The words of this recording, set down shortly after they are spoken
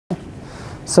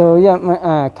So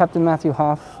yeah, Captain Matthew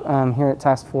Hoff here at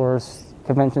Task Force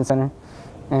Convention Center,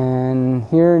 and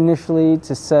here initially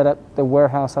to set up the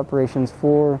warehouse operations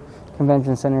for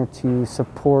Convention Center to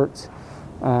support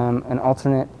an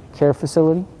alternate care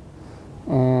facility,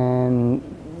 and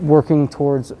working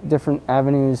towards different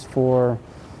avenues for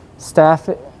staff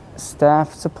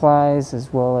supplies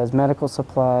as well as medical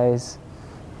supplies,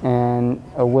 and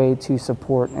a way to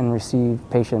support and receive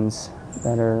patients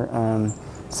that are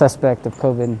suspect of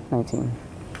COVID-19.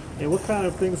 And what kind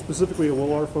of things specifically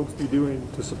will our folks be doing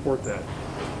to support that?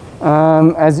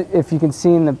 As if you can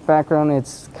see in the background,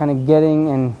 it's kind of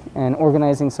getting and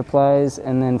organizing supplies,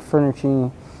 and then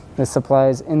furnishing the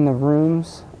supplies in the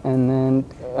rooms, and then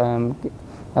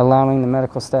allowing the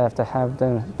medical staff to have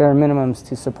the bare minimums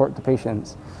to support the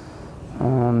patients.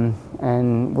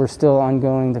 And we're still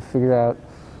ongoing to figure out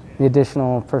the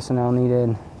additional personnel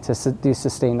needed to do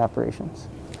sustained operations.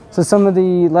 So some of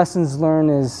the lessons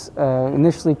learned is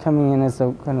initially coming in as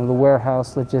the kind of the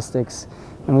warehouse logistics,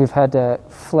 and we've had to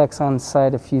flex on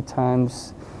site a few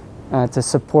times to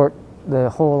support the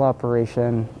whole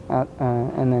operation,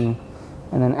 and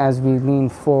then as we lean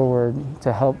forward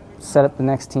to help set up the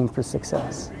next team for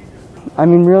success. I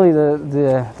mean, really,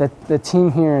 the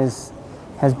team here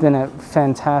has been a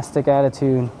fantastic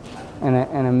attitude and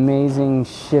an amazing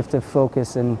shift of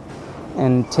focus, and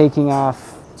taking off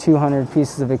 200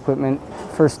 pieces of equipment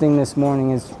first thing this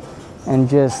morning and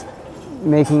just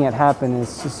making it happen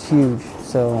is just huge.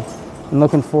 So I'm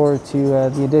looking forward to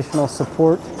the additional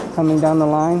support coming down the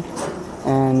line,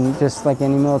 and just like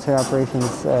any military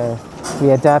operations,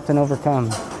 we adapt and overcome.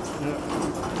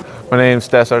 My name is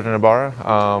Staff Sergeant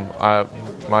Ibarra.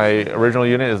 My original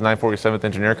unit is 947th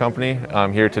Engineer Company.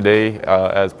 I'm here today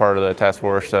as part of the Task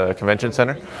Force Convention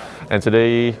Center. And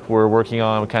today we're working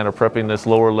on kind of prepping this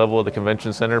lower level of the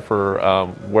Convention Center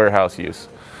for warehouse use.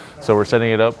 So we're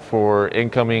setting it up for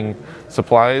incoming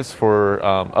supplies for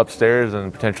upstairs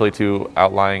and potentially to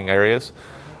outlying areas.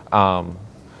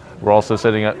 We're also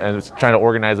setting up and trying to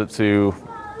organize it to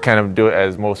kind of do it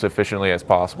as most efficiently as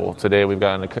possible. Today we've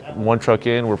gotten one truck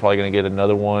in. We're probably going to get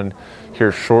another one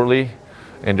here shortly,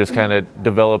 and just kind of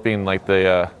developing like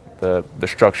the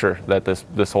structure that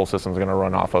this whole system is going to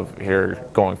run off of here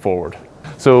going forward.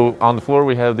 So on the floor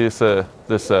we have this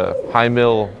high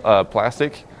mill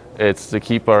plastic. It's to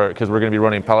keep because we're going to be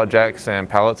running pallet jacks and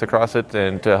pallets across it,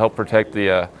 and to help protect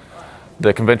the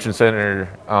convention center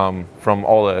from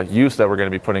all the use that we're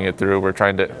going to be putting it through. We're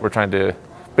trying to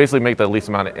basically make the least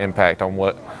amount of impact on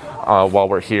what while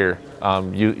we're here,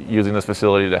 using this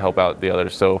facility to help out the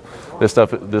others. So this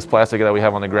plastic that we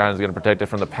have on the ground is going to protect it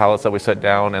from the pallets that we set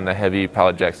down and the heavy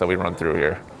pallet jacks that we run through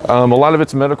here. A lot of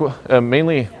it's medical,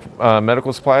 mainly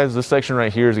medical supplies. This section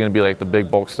right here is going to be like the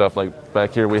big bulk stuff. Like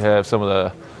back here we have some of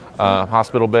the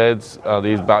hospital beds.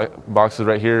 These boxes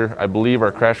right here, I believe,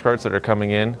 are crash carts that are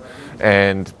coming in,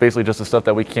 and basically just the stuff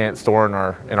that we can't store in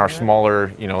our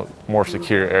smaller, more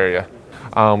secure area.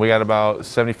 We got about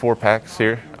 74 packs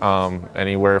here,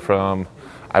 anywhere from,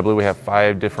 I believe we have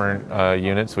 5 different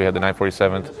units. We have the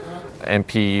 947th,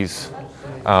 MPs,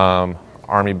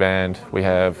 Army Band. We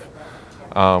have,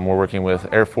 we're working with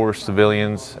Air Force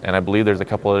civilians, and I believe there's a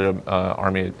couple of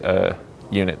Army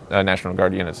National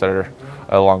Guard units that are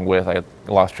along with. I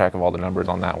lost track of all the numbers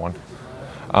on that one.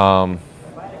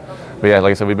 But yeah,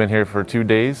 like I said, we've been here for 2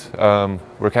 days.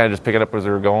 We're kind of just picking up as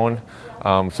we're going.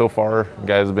 So far,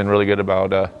 guys have been really good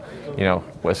about,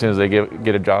 as soon as they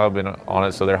get a job on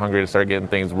it, so they're hungry to start getting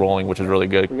things rolling, which is really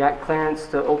good. We got clearance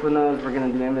to open those. We're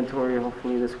going to do inventory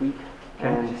hopefully this week,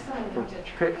 and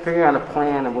figure out a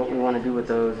plan of what we want to do with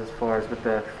those as far as with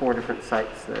the 4 different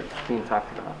sites that's being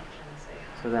talked about.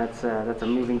 So that's a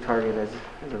moving target as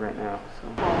of right now.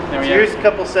 So here's a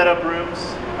couple setup rooms.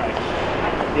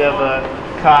 You have a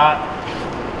cot,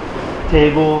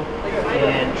 table,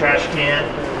 and trash can.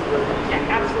 Yeah,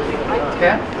 absolutely.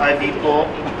 Okay. IV pole.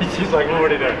 She's like, we're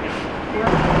already there.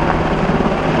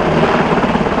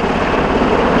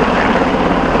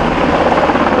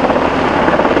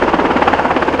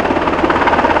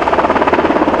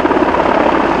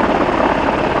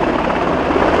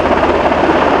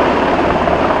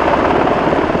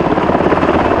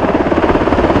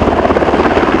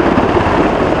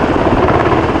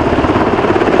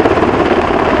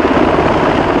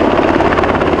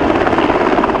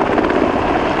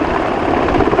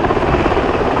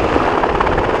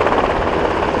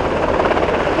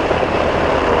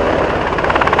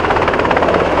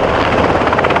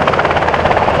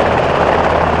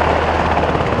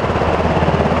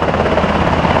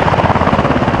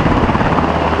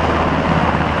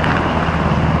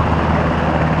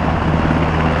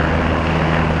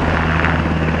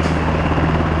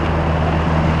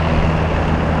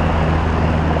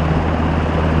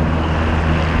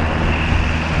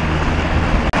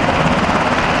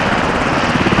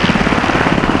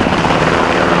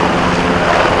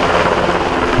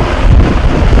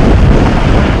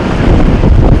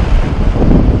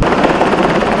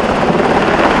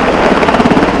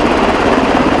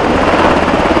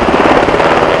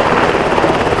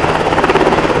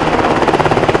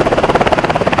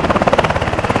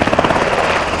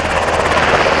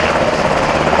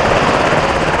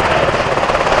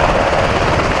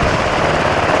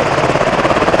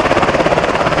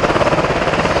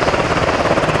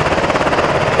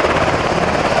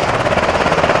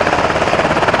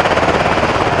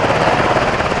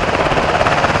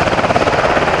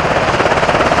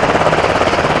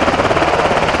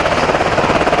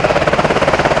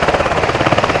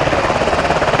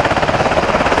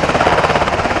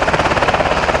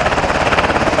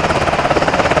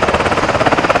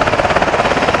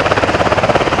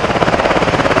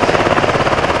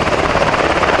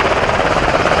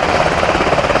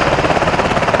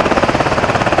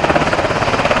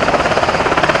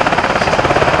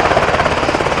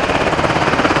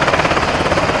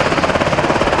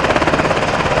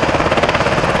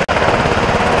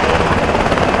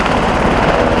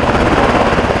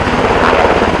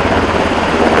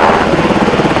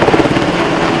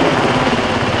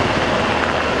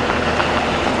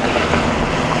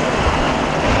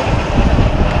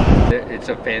 it's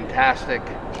a fantastic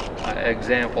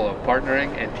example of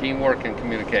partnering and teamwork and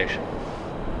communication.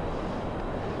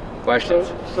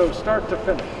 Questions? So start to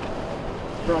finish,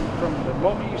 from the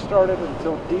moment you started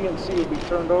until D&C will be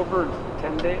turned over in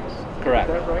 10 days? Correct.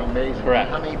 Is that right? Amazing.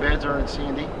 Correct. How many beds are in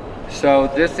C&D?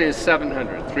 So this is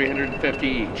 700, 350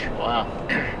 each. Wow.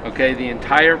 Okay, the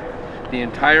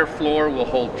entire floor will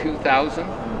hold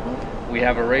 2,000. We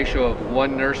have a ratio of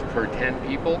 1 nurse per 10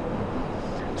 people.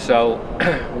 So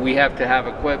we have to have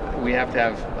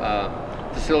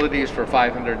facilities for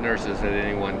 500 nurses at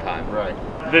any one time. Right.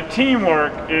 The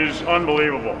teamwork is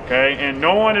unbelievable, okay? And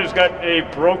no one has got a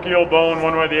parochial bone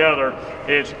one way or the other.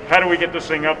 It's how do we get this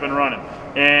thing up and running?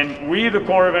 And we, the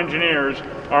Corps of Engineers,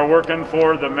 are working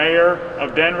for the mayor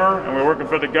of Denver, and we're working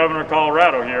for the governor of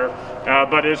Colorado here.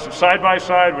 But it's side by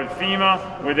side with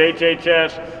FEMA, with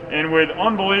HHS, and with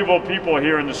unbelievable people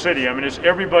here in the city. I mean, it's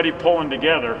everybody pulling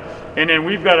together. And then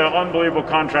we've got an unbelievable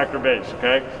contractor base,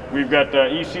 okay? We've got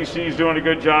ECC's doing a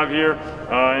good job here,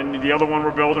 and the other one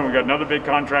we're building, we've got another big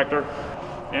contractor.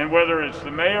 And whether it's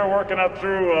the mayor working up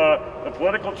through the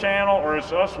political channel or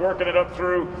it's us working it up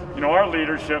through, our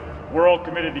leadership, we're all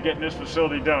committed to getting this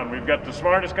facility done. We've got the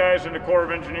smartest guys in the Corps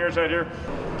of Engineers out here.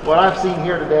 What I've seen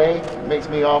here today makes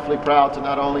me awfully proud to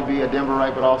not only be a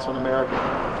Denverite but also an American,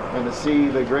 and to see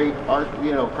the great art,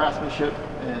 craftsmanship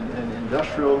and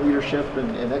industrial leadership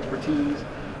and expertise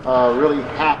really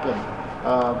happen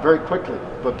very quickly,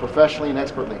 but professionally and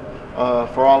expertly.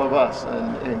 For all of us,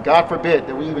 and God forbid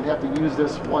that we even have to use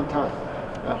this one time.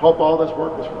 I hope all this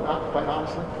work was for naught, quite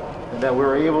honestly, and that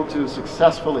we're able to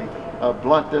successfully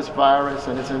blunt this virus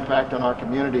and its impact on our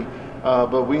community.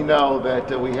 But we know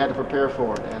that we had to prepare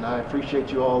for it, and I appreciate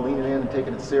you all leaning in and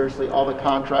taking it seriously. All the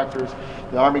contractors,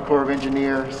 the Army Corps of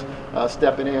Engineers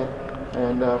stepping in,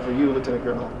 and for you, Lieutenant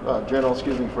General,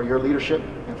 for your leadership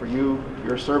and for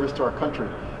your service to our country.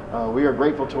 We are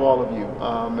grateful to all of you,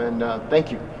 and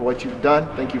thank you for what you've done.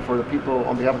 Thank you for the people,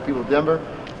 on behalf of the people of Denver,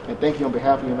 and thank you on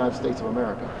behalf of the United States of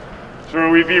America. Sir,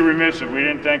 we'd be remiss if we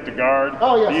didn't thank the Guard.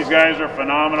 Oh, yes. These guys are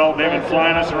phenomenal. They've been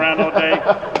flying us around all day.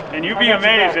 And you'd be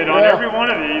amazed that on every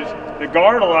one of these, the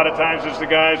Guard a lot of times is the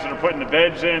guys that are putting the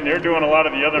beds in. They're doing a lot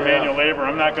of the other manual labor.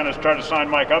 I'm not going to try to sign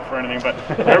Mike up for anything, but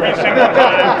every single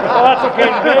time. Well, that's okay.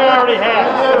 They already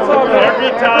have.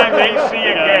 Every time they see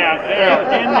a gap, they are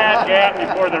in that gap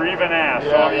before they're even asked.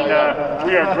 So,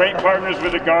 we are great partners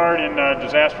with the Guard in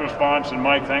disaster response. And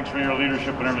Mike, thanks for your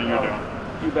leadership and everything you're doing.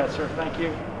 You bet, sir. Thank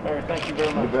you. Larry, thank you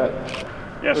very much. You bet.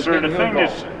 Yes, sir. The thing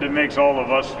that makes all of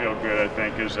us feel good, I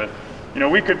think, is that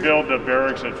we could build the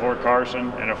barracks at Fort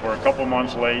Carson, and if we're a couple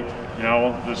months late,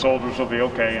 the soldiers will be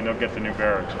okay and they'll get the new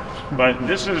barracks. But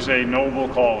this is a noble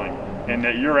calling, and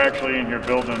that you're actually in here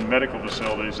building medical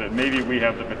facilities that maybe we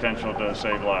have the potential to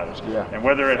save lives. Yeah. And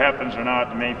whether it happens or not,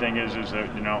 the main thing is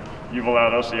that you've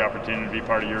allowed us the opportunity to be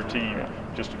part of your team,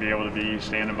 just to be able to be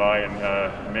standing by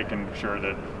and making sure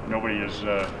that nobody's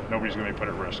going to be put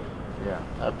at risk. Yeah,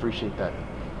 I appreciate that.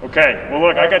 Okay, well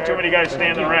look, I got too many guys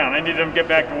standing around. I need them to get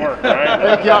back to work, all right?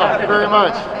 Thank y'all very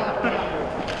much.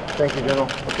 Thank you, General.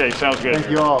 Okay, sounds good. Thank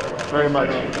you all very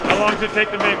much. How long does it take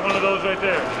to make one of those right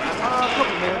there? A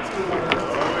couple minutes.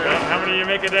 Okay. How many do you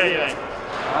make a day, you think?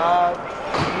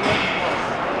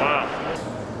 Wow.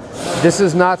 This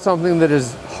is not something that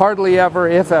is hardly ever,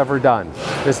 if ever, done.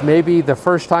 This may be the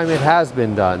first time it has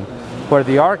been done, where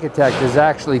the architect is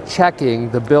actually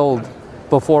checking the build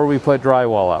before we put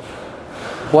drywall up.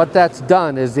 What that's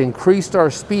done is increased our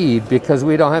speed because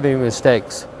we don't have any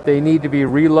mistakes. They need to be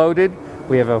reloaded.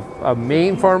 We have a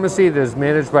main pharmacy that is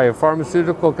managed by a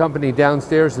pharmaceutical company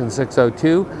downstairs in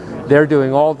 602. They're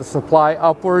doing all the supply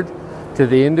upward to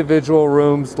the individual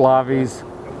rooms, lobbies,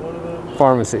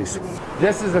 pharmacies.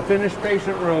 This is a finished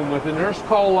patient room with a nurse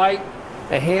call light,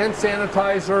 a hand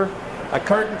sanitizer, a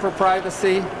curtain for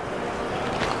privacy.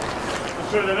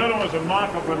 So the other one's a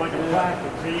mock-up with like a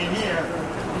plastic. See, in here,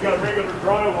 you got regular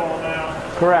drywall now.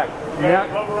 Correct. You got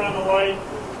cover on the light.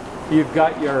 You've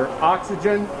got your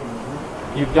oxygen.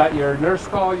 You've got your nurse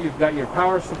call. You've got your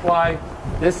power supply.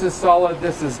 This is solid.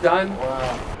 This is done.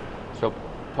 Wow. So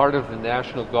part of the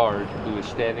National Guard, who is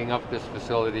standing up this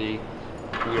facility,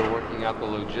 we are working out the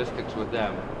logistics with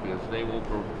them because they will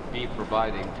be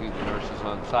providing to the nurses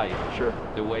on site. Sure.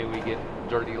 The way we get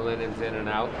dirty linens in and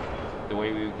out, the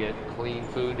way we get clean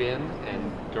food in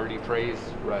and dirty trays,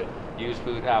 used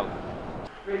food out.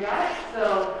 We got it,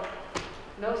 so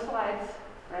no slides,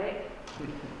 right?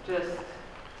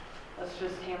 Let's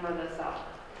just hammer this out.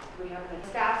 We have the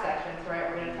staff sections, right?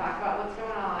 We're going to talk about what's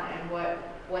going on and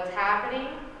what's happening,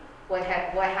 what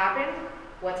happened,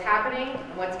 what's happening,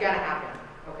 and what's going to happen.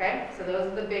 Okay? So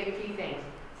those are the big key things.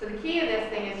 So the key of this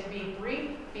thing is to be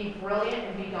brief, be brilliant,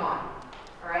 and be gone.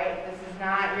 All right? This is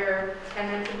not your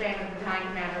 10 minutes of fame with the battalion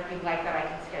commander. If you'd like that, I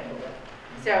can schedule it.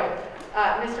 So,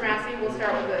 Mr. Massey, we'll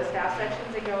start with the staff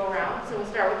sections that go around. So we'll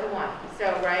start with the one.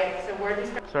 So, so where do we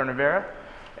start? Sergeant Rivera.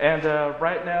 And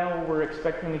right now we're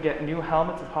expecting to get new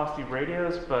helmets and possibly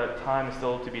radios, but time is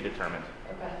still to be determined.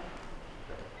 Okay.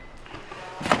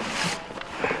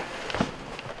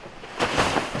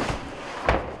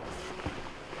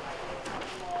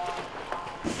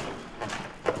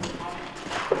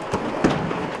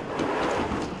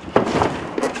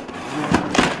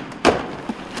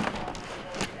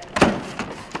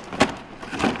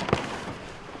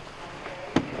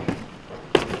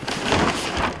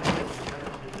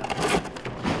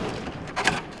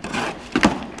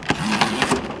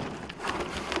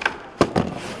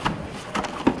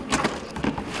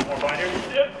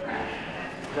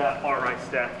 That R-right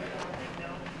stack.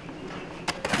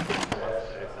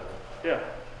 Yeah,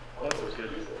 that was good.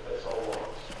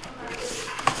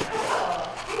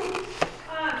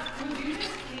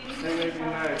 They may be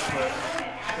nice, but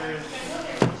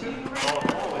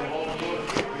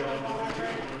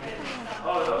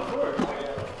oh, of course.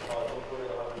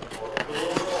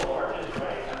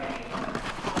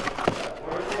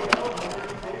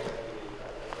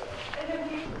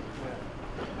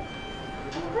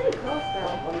 Pretty close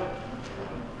though.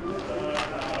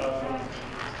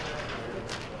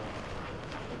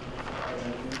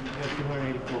 You have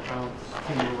 284 pounds,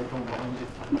 10 over going behind you.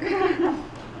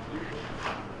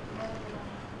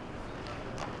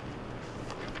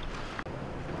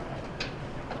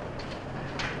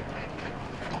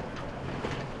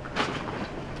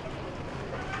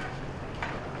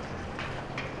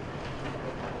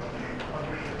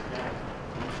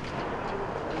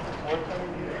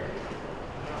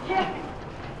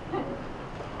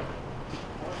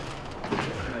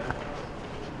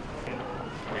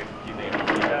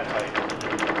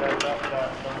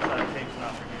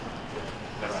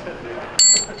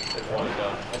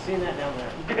 I've seen that down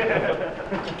there.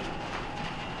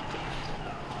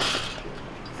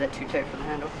 Is that too tight for the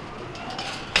handle?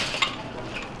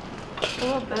 A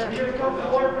little bit.